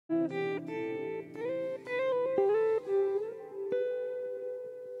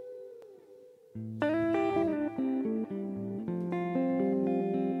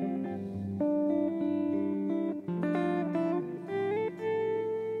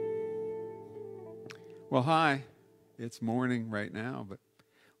Well, hi. It's morning right now, but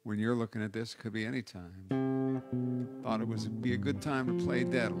when you're looking at this, it could be any time. Thought it would be a good time to play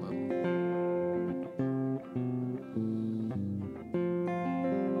dead a little.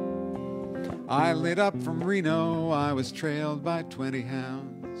 I lit up from Reno, I was trailed by 20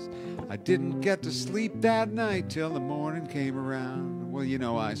 hounds. I didn't get to sleep that night till the morning came around. Well, you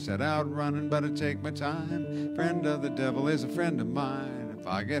know, I set out running, but I take my time. Friend of the devil is a friend of mine. If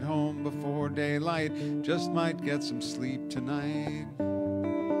I get home before daylight, just might get some sleep tonight.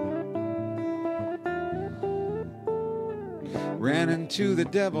 Ran into the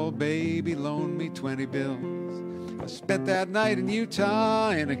devil, baby, loaned me 20 bills. I spent that night in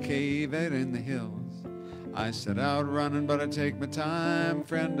Utah in a cave out in the hills. I set out running, but I take my time.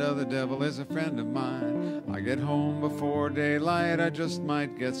 Friend of the devil is a friend of mine. I get home before daylight, I just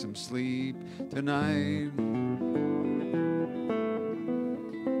might get some sleep tonight.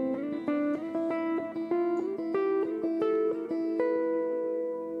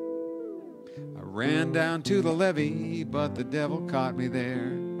 I ran down to the levee, but the devil caught me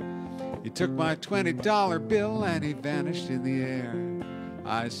there. He took my $20 bill and he vanished in the air.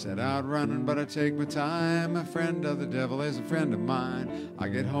 I set out running, but I take my time. A friend of the devil is a friend of mine. I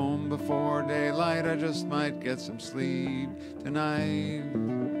get home before daylight, I just might get some sleep tonight.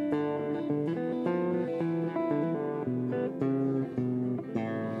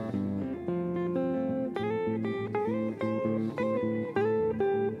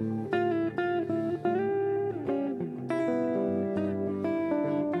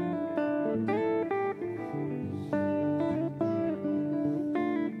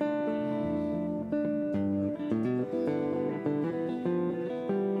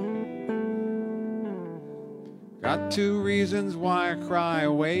 Got two reasons why I cry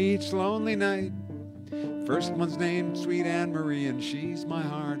away each lonely night. First one's named Sweet Anne Marie, and she's my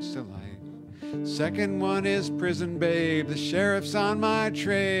heart's delight. Second one is Prison Babe, the sheriff's on my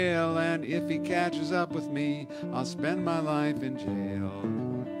trail, and if he catches up with me, I'll spend my life in jail.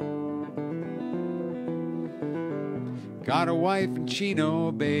 Got a wife in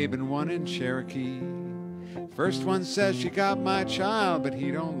Chino, babe, and one in Cherokee. First one says she got my child, but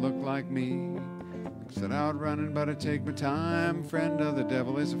he don't look like me. Set out running, but I take my time. Friend of the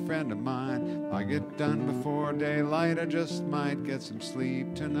devil is a friend of mine. If I get done before daylight, I just might get some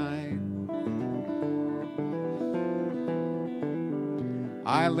sleep tonight.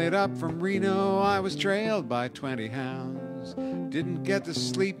 I lit up from Reno, I was trailed by 20 hounds. Didn't get to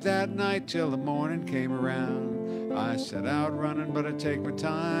sleep that night till the morning came around. I set out running, but I take my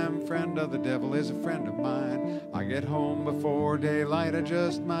time. Friend of the devil is a friend of mine. I get home before daylight, I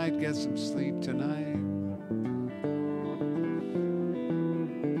just might get some sleep tonight.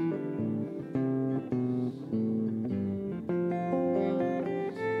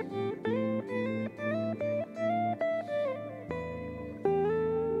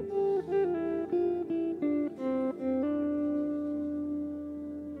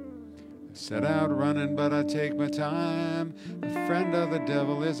 Set out running, but I take my time. A friend of the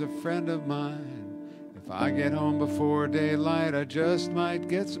devil is a friend of mine. If I get home before daylight, I just might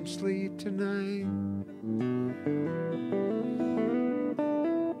get some sleep tonight.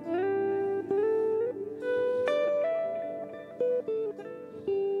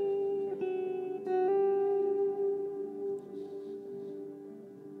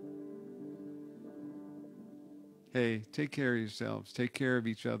 Hey, take care of yourselves. Take care of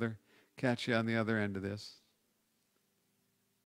each other. Catch you on the other end of this.